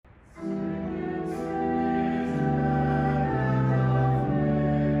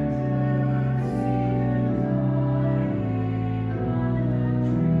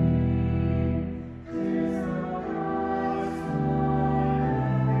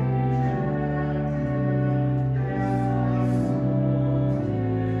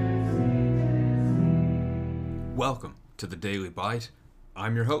Welcome to the Daily Bite.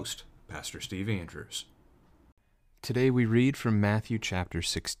 I'm your host, Pastor Steve Andrews. Today we read from Matthew chapter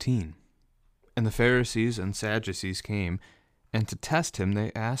 16. And the Pharisees and Sadducees came, and to test him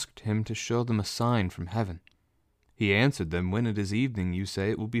they asked him to show them a sign from heaven. He answered them, "When it is evening, you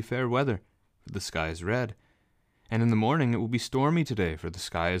say it will be fair weather, for the sky is red. And in the morning it will be stormy today, for the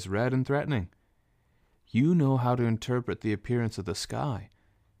sky is red and threatening. You know how to interpret the appearance of the sky,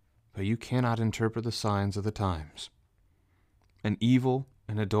 but you cannot interpret the signs of the times. An evil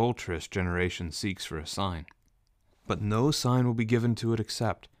and adulterous generation seeks for a sign, but no sign will be given to it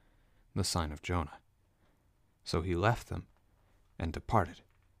except the sign of Jonah." So he left them and departed.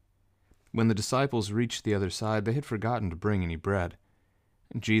 When the disciples reached the other side, they had forgotten to bring any bread.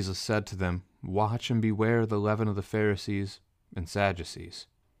 And Jesus said to them, "Watch and beware the leaven of the Pharisees and Sadducees."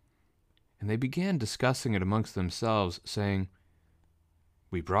 And they began discussing it amongst themselves, saying,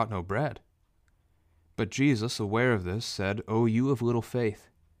 "We brought no bread." But Jesus, aware of this, said, "O you of little faith,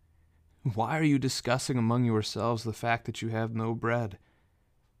 why are you discussing among yourselves the fact that you have no bread?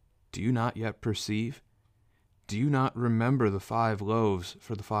 Do you not yet perceive? Do you not remember the 5 loaves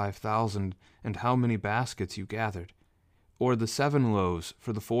for the 5,000, and how many baskets you gathered? Or the 7 loaves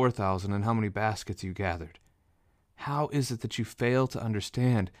for the 4,000, and how many baskets you gathered? How is it that you fail to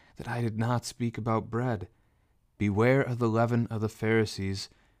understand that I did not speak about bread? Beware of the leaven of the Pharisees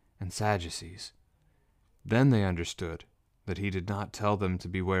and Sadducees." Then they understood that he did not tell them to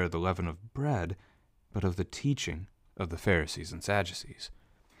beware of the leaven of bread, but of the teaching of the Pharisees and Sadducees.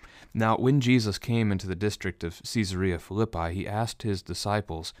 Now when Jesus came into the district of Caesarea Philippi, he asked his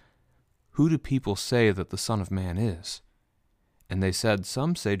disciples, "Who do people say that the Son of Man is?" And they said,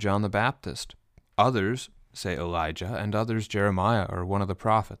 "Some say John the Baptist, others say Elijah, and others Jeremiah or one of the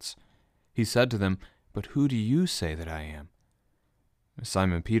prophets." He said to them, "But who do you say that I am?"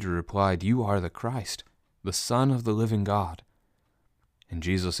 Simon Peter replied, "You are the Christ, the Son of the living God." And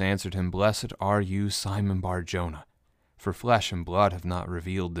Jesus answered him, "Blessed are you, Simon Bar-Jonah, for flesh and blood have not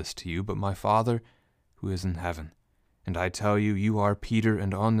revealed this to you, but my Father who is in heaven. And I tell you, you are Peter,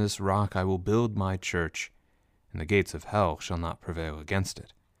 and on this rock I will build my church, and the gates of hell shall not prevail against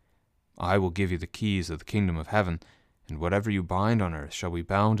it. I will give you the keys of the kingdom of heaven, and whatever you bind on earth shall be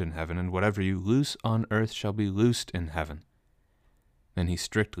bound in heaven, and whatever you loose on earth shall be loosed in heaven." Then he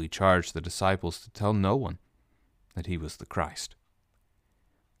strictly charged the disciples to tell no one that he was the Christ.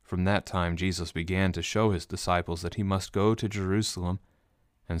 From that time Jesus began to show his disciples that he must go to Jerusalem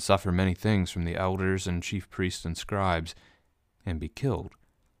and suffer many things from the elders and chief priests and scribes, and be killed,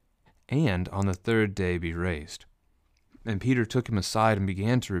 and on the 3rd day be raised. And Peter took him aside and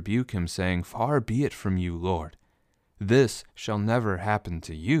began to rebuke him, saying, "Far be it from you, Lord. This shall never happen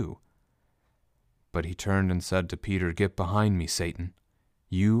to you." But he turned and said to Peter, "Get behind me, Satan.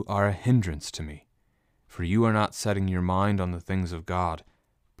 You are a hindrance to me, for you are not setting your mind on the things of God,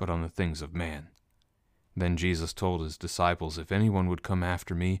 but on the things of man." Then Jesus told his disciples, "If anyone would come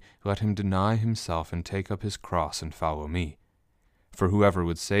after me, let him deny himself and take up his cross and follow me. For whoever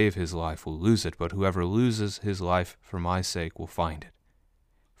would save his life will lose it, but whoever loses his life for my sake will find it.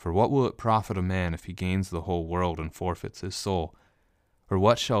 For what will it profit a man if he gains the whole world and forfeits his soul? Or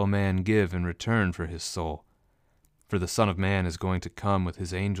what shall a man give in return for his soul? For the Son of Man is going to come with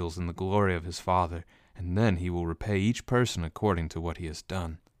his angels in the glory of his Father, and then he will repay each person according to what he has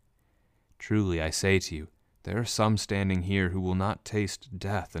done. Truly I say to you, there are some standing here who will not taste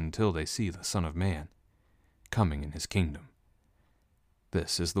death until they see the Son of Man coming in his kingdom."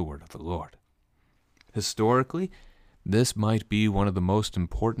 This is the word of the Lord. Historically, this might be one of the most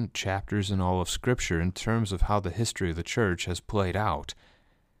important chapters in all of Scripture in terms of how the history of the church has played out.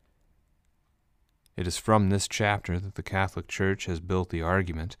 It is from this chapter that the Catholic Church has built the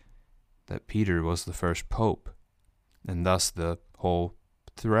argument that Peter was the first pope, and thus the whole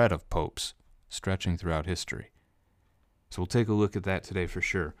thread of popes stretching throughout history. So we'll take a look at that today for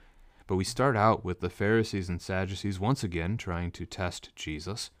sure. But we start out with the Pharisees and Sadducees once again trying to test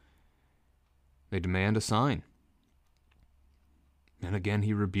Jesus. They demand a sign. And again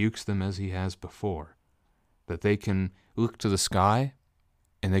he rebukes them as he has before, that they can look to the sky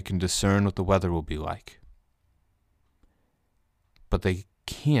and they can discern what the weather will be like. But they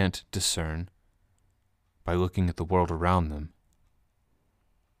can't discern by looking at the world around them.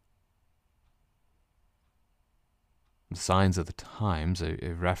 The signs of the times, a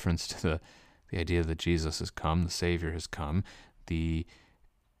reference to the idea that Jesus has come, the Savior has come, the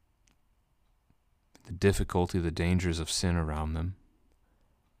difficulty, the dangers of sin around them,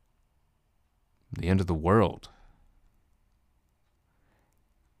 the end of the world.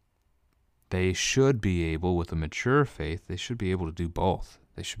 They should be able, with a mature faith, they should be able to do both.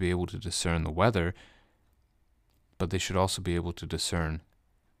 They should be able to discern the weather but they should also be able to discern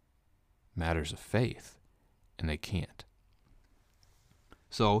matters of faith, and they can't.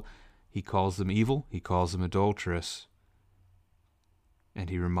 So he calls them evil, he calls them adulterous,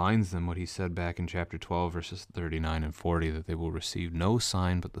 and he reminds them what he said back in chapter 12, verses 39 and 40, that they will receive no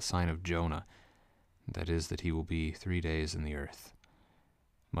sign but the sign of Jonah. That is, that he will be 3 days in the earth,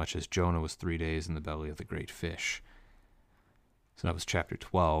 much as Jonah was 3 days in the belly of the great fish. So that was chapter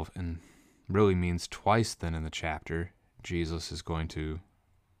 12, and really means twice then in the chapter, Jesus is going to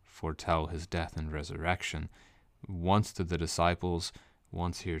foretell his death and resurrection, once to the disciples,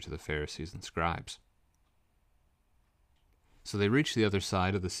 once here to the Pharisees and scribes. So they reached the other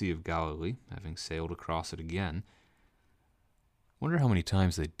side of the Sea of Galilee, having sailed across it again. Wonder how many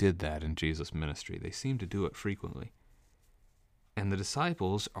times they did that in Jesus' ministry. They seem to do it frequently. And the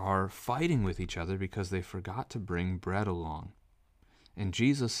disciples are fighting with each other because they forgot to bring bread along. And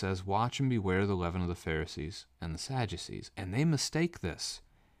Jesus says, "Watch and beware the leaven of the Pharisees and the Sadducees." And they mistake this.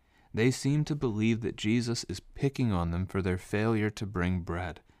 They seem to believe that Jesus is picking on them for their failure to bring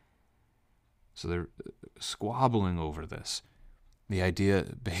bread. So they're squabbling over this. The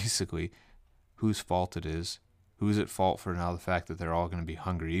idea, basically, whose fault it is. Who's at fault for now the fact that they're all going to be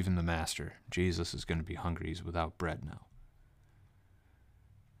hungry? Even the master, Jesus, is going to be hungry. He's without bread now.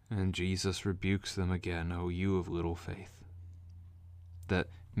 And Jesus rebukes them again, "O you of little faith." That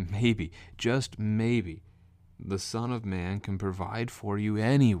maybe, just maybe, the Son of Man can provide for you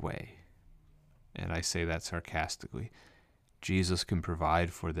anyway. And I say that sarcastically. Jesus can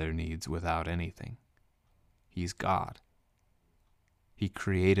provide for their needs without anything. He's God. He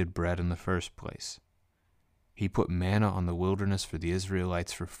created bread in the first place. He put manna on the wilderness for the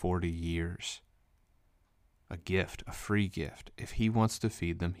Israelites for 40 years. A gift, a free gift. If he wants to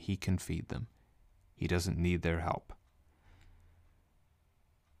feed them, he can feed them. He doesn't need their help.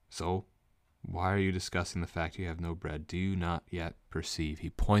 So, why are you discussing the fact you have no bread? Do you not yet perceive? He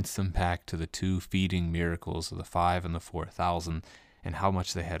points them back to the 2 feeding miracles of the 5 and the 4,000 and how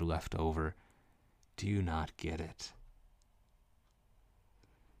much they had left over. Do you not get it?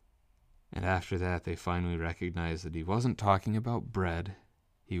 And after that, they finally recognized that he wasn't talking about bread.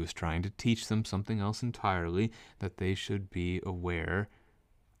 He was trying to teach them something else entirely, that they should be aware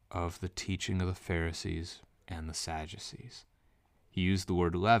of the teaching of the Pharisees and the Sadducees. He used the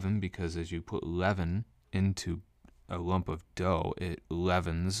word leaven because as you put leaven into a lump of dough, it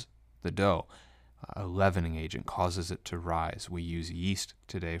leavens the dough. A leavening agent causes it to rise. We use yeast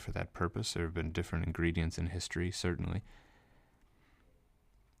today for that purpose. There have been different ingredients in history, certainly.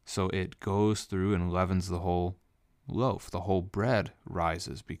 So it goes through and leavens the whole loaf. The whole bread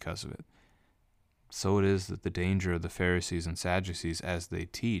rises because of it. So it is that the danger of the Pharisees and Sadducees as they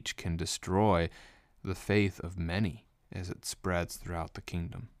teach can destroy the faith of many as it spreads throughout the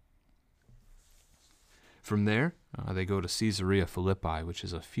kingdom. From there, they go to Caesarea Philippi, which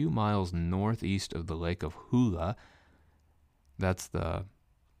is a few miles northeast of the lake of Hula. That's the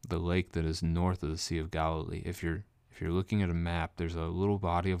lake that is north of the Sea of Galilee. If you're looking at a map, there's a little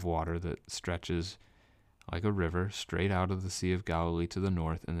body of water that stretches like a river straight out of the Sea of Galilee to the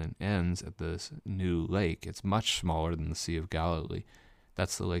north and then ends at this new lake. It's much smaller than the Sea of Galilee.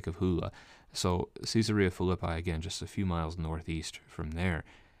 That's the lake of Hula. So Caesarea Philippi, again, just a few miles northeast from there.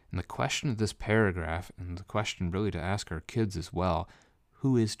 And the question of this paragraph, and the question really to ask our kids as well,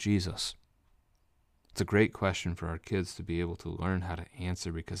 who is Jesus? It's a great question for our kids to be able to learn how to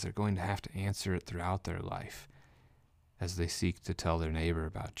answer because they're going to have to answer it throughout their life as they seek to tell their neighbor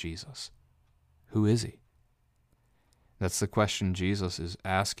about Jesus. Who is he? That's the question Jesus is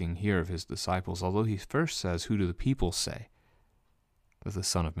asking here of his disciples, although he first says, who do the people say that the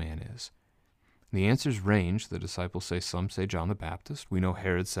Son of Man is? The answers range. The disciples say, some say John the Baptist. We know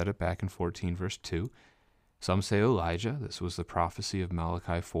Herod said it back in 14 verse 2. Some say Elijah. This was the prophecy of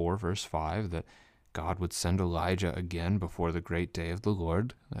Malachi 4 verse 5, that God would send Elijah again before the great day of the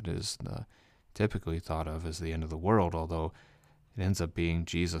Lord. That is typically thought of as the end of the world, although it ends up being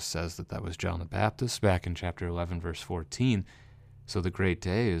Jesus says that was John the Baptist back in chapter 11 verse 14. So the great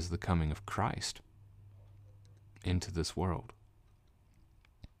day is the coming of Christ into this world.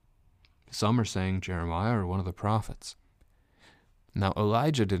 Some are saying Jeremiah or one of the prophets. Now,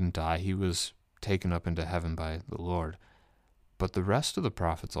 Elijah didn't die. He was taken up into heaven by the Lord. But the rest of the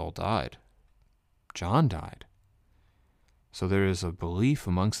prophets all died. John died. So there is a belief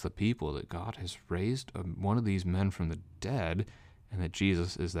amongst the people that God has raised one of these men from the dead and that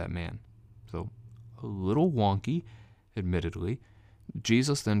Jesus is that man. So a little wonky, admittedly.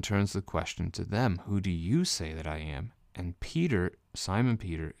 Jesus then turns the question to them, who do you say that I am? And Peter, Simon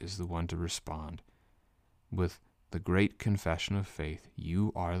Peter, is the one to respond with the great confession of faith,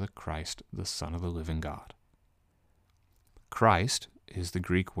 you are the Christ, the Son of the living God. Christ is the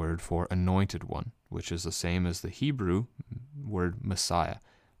Greek word for anointed one, which is the same as the Hebrew word Messiah.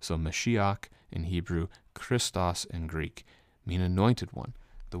 So Mashiach in Hebrew, Christos in Greek, mean anointed one,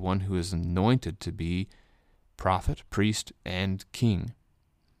 the one who is anointed to be prophet, priest, and king.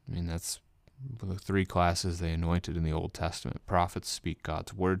 I mean, that's the three classes they anointed in the Old Testament. Prophets speak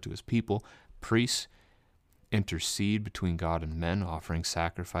God's word to his people. Priests intercede between God and men, offering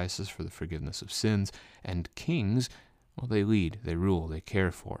sacrifices for the forgiveness of sins. And kings, well, they lead, they rule, they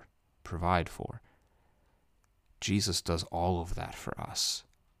care for, provide for. Jesus does all of that for us.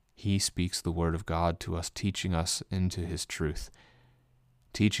 He speaks the word of God to us, teaching us into his truth,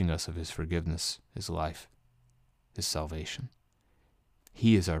 teaching us of his forgiveness, his life, his salvation.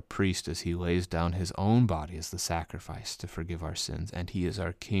 He is our priest as he lays down his own body as the sacrifice to forgive our sins, and he is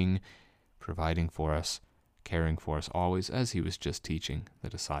our king, providing for us, caring for us always, as he was just teaching the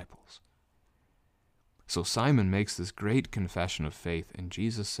disciples. So Simon makes this great confession of faith, and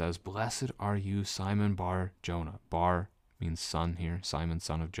Jesus says, "Blessed are you, Simon Bar-Jonah." Bar means son here, Simon,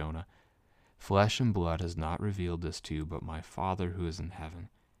 son of Jonah. "Flesh and blood has not revealed this to you, but my Father who is in heaven."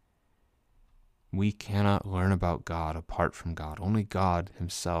 We cannot learn about God apart from God. Only God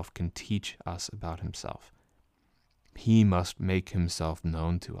himself can teach us about himself. He must make himself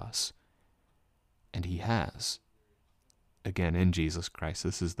known to us. And he has. Again, in Jesus Christ.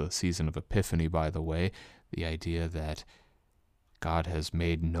 This is the season of Epiphany, by the way. The idea that God has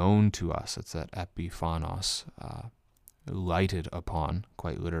made known to us. It's that epiphanos, lighted upon,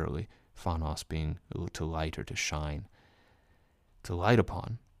 quite literally. Phanos being to light or to shine. To light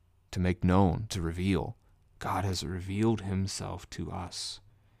upon. To make known, to reveal. God has revealed himself to us.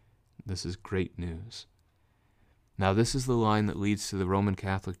 This is great news. Now, this is the line that leads to the Roman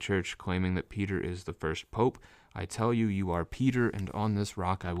Catholic Church claiming that Peter is the first pope. "I tell you, you are Peter, and on this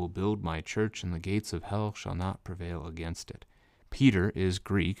rock I will build my church, and the gates of hell shall not prevail against it." Peter is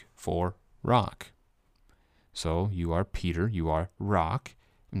Greek for rock. So, you are Peter, you are rock,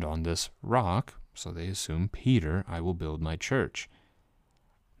 and on this rock, so they assume Peter, I will build my church.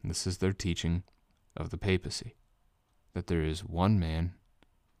 This is their teaching of the papacy, that there is one man,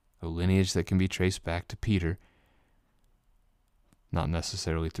 a lineage that can be traced back to Peter, not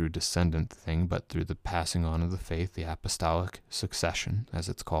necessarily through descendant thing, but through the passing on of the faith, the apostolic succession, as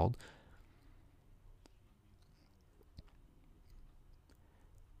it's called.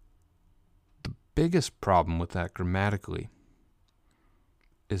 The biggest problem with that grammatically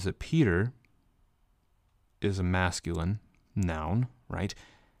is that Peter is a masculine noun, right?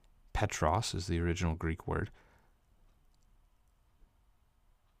 Petros is the original Greek word.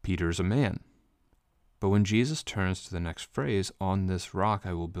 Peter's a man. But when Jesus turns to the next phrase, "On this rock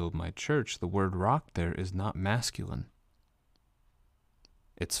I will build my church," the word rock there is not masculine.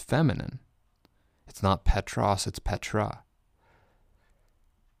 It's feminine. It's not Petros, it's Petra.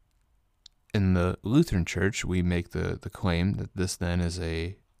 In the Lutheran Church, we make the claim that this then is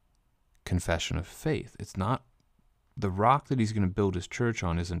a confession of faith. It's not. The rock that he's going to build his church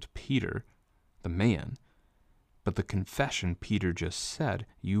on isn't Peter, the man, but the confession Peter just said,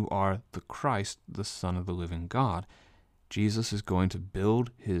 "You are the Christ, the Son of the living God." Jesus is going to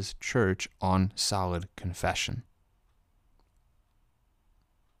build his church on solid confession.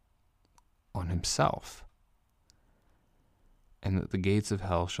 On himself. And that the gates of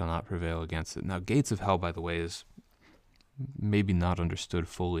hell shall not prevail against it. Now, gates of hell, by the way, is maybe not understood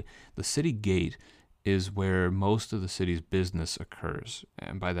fully. The city gate is where most of the city's business occurs.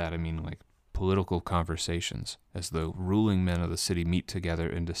 And by that I mean like political conversations, as the ruling men of the city meet together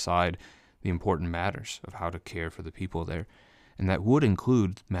and decide the important matters of how to care for the people there. And that would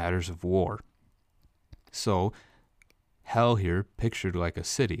include matters of war. So, hell here pictured like a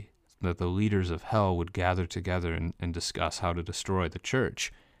city, that the leaders of hell would gather together and discuss how to destroy the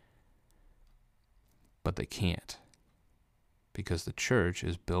church. But they can't. Because the church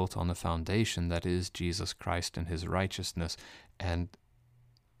is built on the foundation that is Jesus Christ and his righteousness, and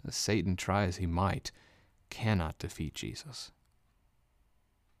Satan, try as he might, cannot defeat Jesus.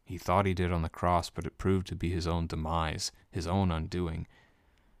 He thought he did on the cross, but it proved to be his own demise, his own undoing.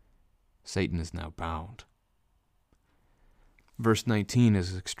 Satan is now bound. Verse 19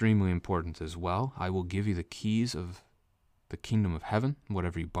 is extremely important as well. "I will give you the keys of the kingdom of heaven.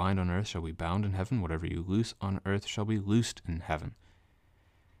 Whatever you bind on earth shall be bound in heaven. Whatever you loose on earth shall be loosed in heaven."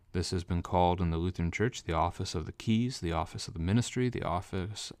 This has been called in the Lutheran Church the office of the keys, the office of the ministry, the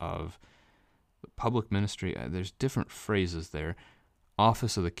office of the public ministry. There's different phrases there.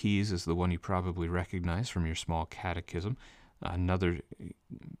 Office of the keys is the one you probably recognize from your small catechism. Another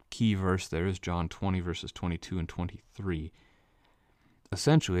key verse there is John 20, verses 22 and 23.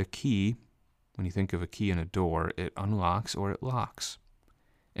 Essentially, a key, when you think of a key in a door, it unlocks or it locks.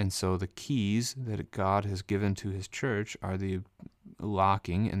 And so the keys that God has given to his church are the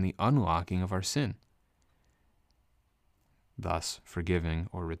locking and the unlocking of our sin, thus forgiving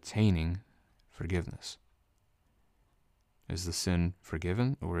or retaining forgiveness. Is the sin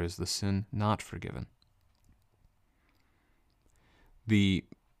forgiven or is the sin not forgiven? The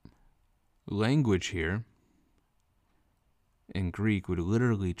language here in Greek would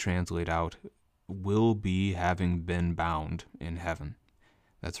literally translate out, will be having been bound in heaven.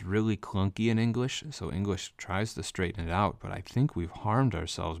 That's really clunky in English, so English tries to straighten it out, but I think we've harmed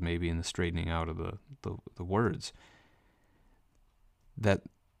ourselves maybe in the straightening out of the words. That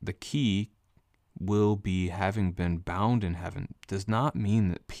the key will be having been bound in heaven does not mean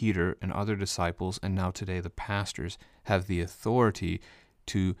that Peter and other disciples, and now today the pastors, have the authority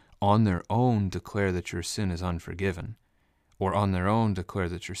to on their own declare that your sin is unforgiven, or on their own declare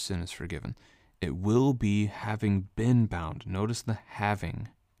that your sin is forgiven. It will be having been bound. Notice the having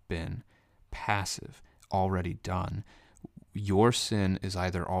been, passive, already done. Your sin is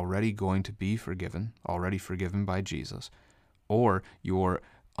either already going to be forgiven, already forgiven by Jesus, or your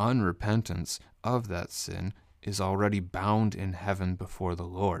unrepentance of that sin is already bound in heaven before the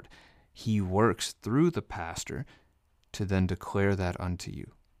Lord. He works through the pastor to then declare that unto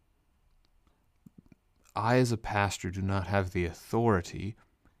you. I, as a pastor, do not have the authority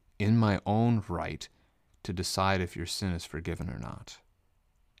in my own right to decide if your sin is forgiven or not.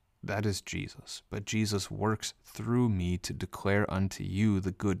 That is Jesus. But Jesus works through me to declare unto you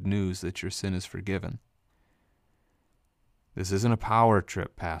the good news that your sin is forgiven. This isn't a power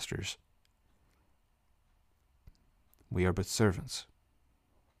trip, pastors. We are but servants.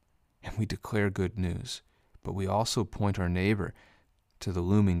 And we declare good news. But we also point our neighbor to the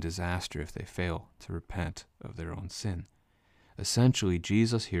looming disaster if they fail to repent of their own sin. Essentially,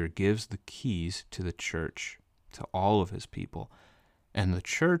 Jesus here gives the keys to the church, to all of his people, and the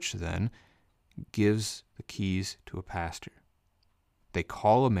church then gives the keys to a pastor. They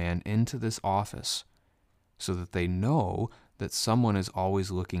call a man into this office so that they know that someone is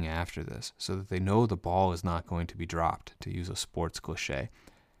always looking after this, so that they know the ball is not going to be dropped, to use a sports cliche.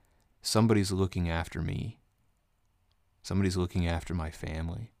 Somebody's looking after me. Somebody's looking after my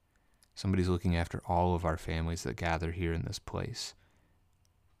family. Somebody's looking after all of our families that gather here in this place.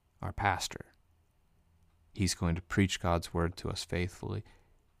 Our pastor. He's going to preach God's word to us faithfully.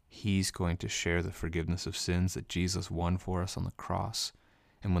 He's going to share the forgiveness of sins that Jesus won for us on the cross.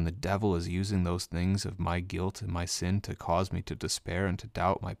 And when the devil is using those things of my guilt and my sin to cause me to despair and to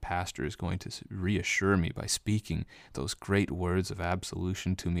doubt, my pastor is going to reassure me by speaking those great words of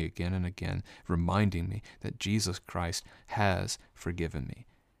absolution to me again and again, reminding me that Jesus Christ has forgiven me,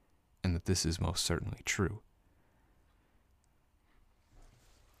 and that this is most certainly true.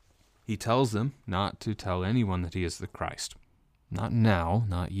 He tells them not to tell anyone that he is the Christ. Not now,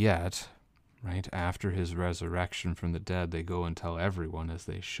 not yet. Right after his resurrection from the dead, they go and tell everyone as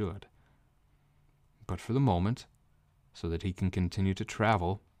they should. But for the moment, so that he can continue to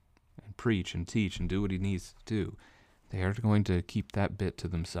travel and preach and teach and do what he needs to do, they are going to keep that bit to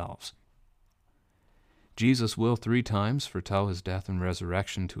themselves. Jesus will 3 times foretell his death and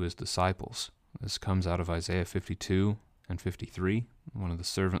resurrection to his disciples. This comes out of Isaiah 52 and 53, one of the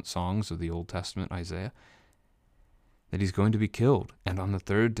servant songs of the Old Testament, Isaiah, that he's going to be killed, and on the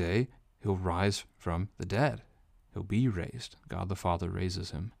 3rd day, he'll rise from the dead. He'll be raised. God the Father raises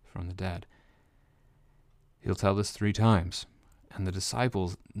him from the dead. He'll tell this 3 times. And the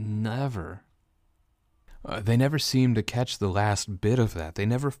disciples never seem to catch the last bit of that. They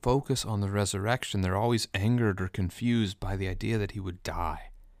never focus on the resurrection. They're always angered or confused by the idea that he would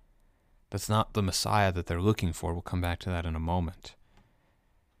die. That's not the Messiah that they're looking for. We'll come back to that in a moment.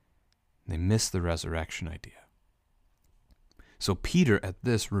 They miss the resurrection idea. So Peter at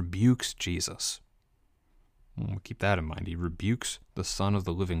this rebukes Jesus. We'll keep that in mind. He rebukes the Son of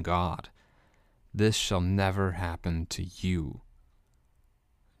the living God. This shall never happen to you.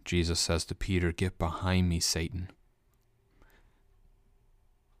 Jesus says to Peter, "Get behind me, Satan."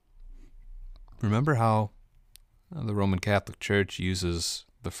 Remember how the Roman Catholic Church uses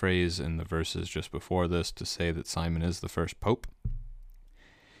the phrase in the verses just before this to say that Simon is the first pope?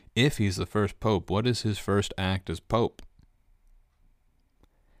 If he's the first pope, what is his first act as pope?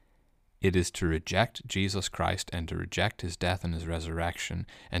 It is to reject Jesus Christ and to reject his death and his resurrection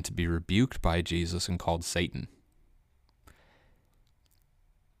and to be rebuked by Jesus and called Satan.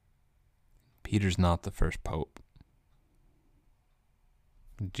 Peter's not the first pope.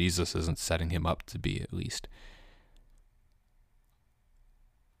 Jesus isn't setting him up to be, at least.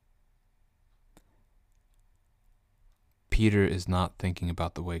 Peter is not thinking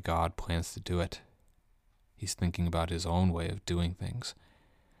about the way God plans to do it. He's thinking about his own way of doing things.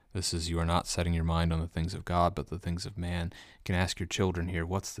 This is, you are not setting your mind on the things of God, but the things of man. You can ask your children here,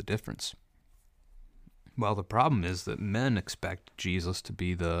 what's the difference? Well, the problem is that men expect Jesus to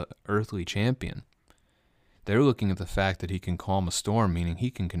be the earthly champion. They're looking at the fact that he can calm a storm, meaning he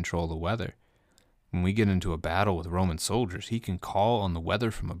can control the weather. When we get into a battle with Roman soldiers, he can call on the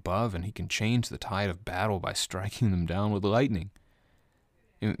weather from above, and he can change the tide of battle by striking them down with lightning.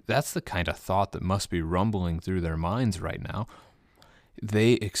 That's the kind of thought that must be rumbling through their minds right now.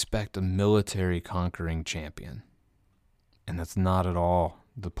 They expect a military conquering champion. And that's not at all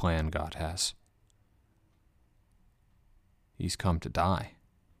the plan God has. He's come to die.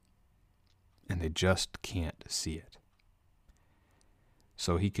 And they just can't see it.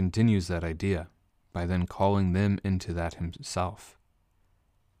 So he continues that idea by then calling them into that himself,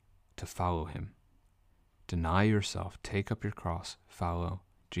 to follow him. Deny yourself, take up your cross, follow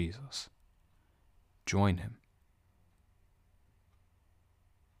Jesus. Join him.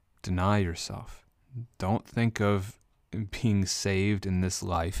 Deny yourself. Don't think of being saved in this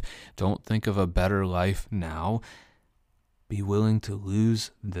life. Don't think of a better life now. Be willing to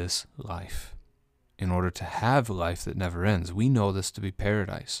lose this life in order to have life that never ends. We know this to be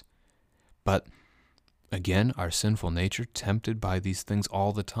paradise. But again, our sinful nature, tempted by these things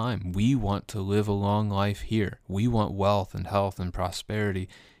all the time. We want to live a long life here. We want wealth and health and prosperity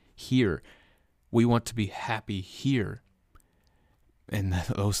here. We want to be happy here. And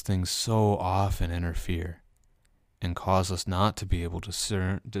those things so often interfere and cause us not to be able to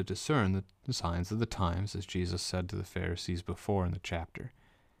discern the signs of the times, as Jesus said to the Pharisees before in the chapter.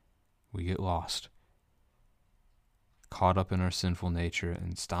 We get lost, caught up in our sinful nature,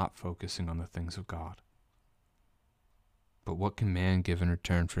 and stop focusing on the things of God. But what can man give in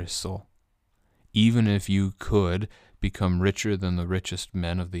return for his soul? Even if you could become richer than the richest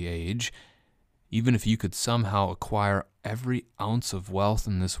men of the age, even if you could somehow acquire every ounce of wealth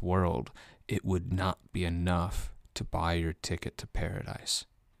in this world, it would not be enough to buy your ticket to paradise.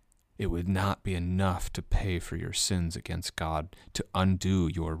 It would not be enough to pay for your sins against God, to undo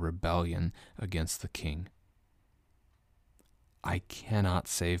your rebellion against the King. I cannot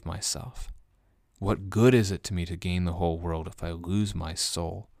save myself. What good is it to me to gain the whole world if I lose my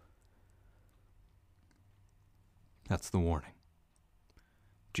soul? That's the warning.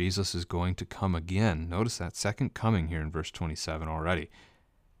 Jesus is going to come again. Notice that second coming here in verse 27 already.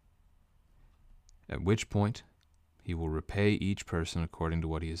 At which point, he will repay each person according to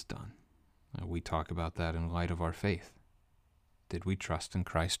what he has done. Now, we talk about that in light of our faith. Did we trust in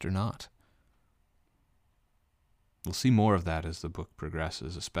Christ or not? We'll see more of that as the book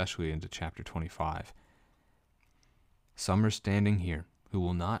progresses, especially into chapter 25. Some are standing here who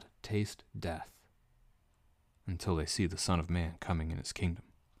will not taste death until they see the Son of Man coming in his kingdom.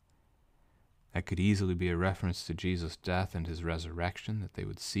 That could easily be a reference to Jesus' death and his resurrection, that they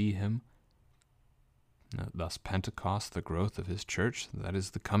would see him. Thus Pentecost, the growth of his church, that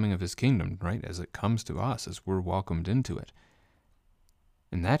is the coming of his kingdom, right? As it comes to us, as we're welcomed into it.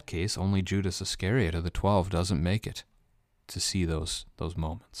 In that case, only Judas Iscariot of the 12 doesn't make it to see those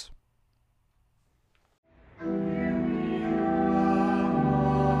moments.